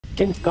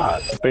Can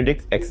cars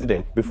predict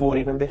accidents before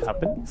even they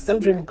happen?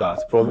 Self-driving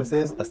cars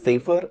promises a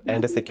safer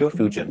and a secure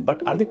future,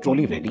 but are they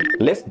truly ready?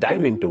 Let's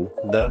dive into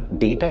the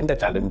data and the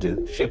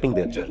challenges shaping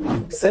their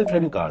journey.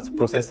 Self-driving cars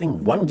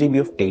processing 1 GB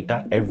of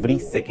data every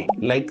second,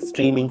 like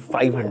streaming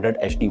 500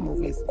 HD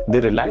movies. They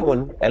rely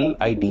on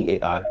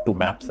LIDAR to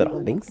map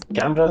surroundings,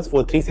 cameras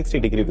for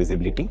 360-degree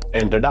visibility,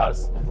 and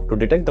radars to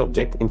detect the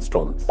object in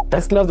storms.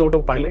 Tesla's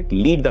autopilot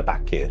lead the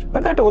pack here,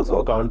 but that also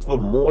accounts for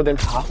more than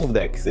half of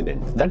the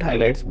accidents. That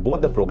highlights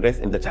both the progress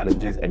and the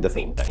challenges at the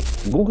same time.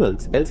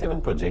 Google's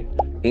L7 project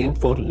aimed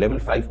for level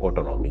 5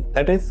 autonomy,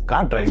 that is,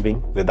 car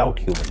driving without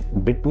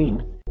human. Between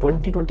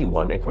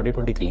 2021 and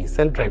 2023,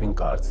 self-driving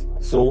cars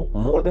saw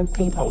more than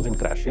 3,000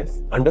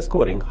 crashes,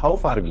 underscoring how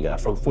far we are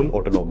from full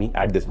autonomy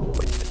at this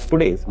moment.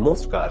 Today's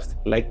most cars,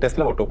 like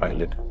Tesla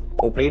Autopilot,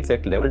 operates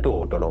at level 2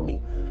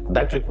 autonomy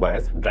that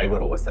requires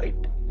driver oversight.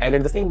 And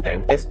at the same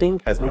time,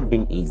 testing has not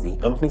been easy.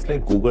 Companies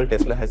like Google,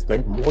 Tesla has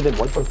spent more than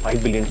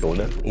 $1.5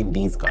 billion in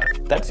these cars.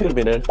 That's your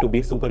winner to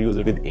be super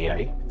user with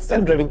AI.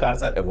 Self-driving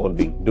cars are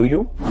evolving. Do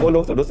you?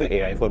 Follow Sudosu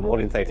AI for more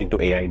insights into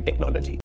AI and technology.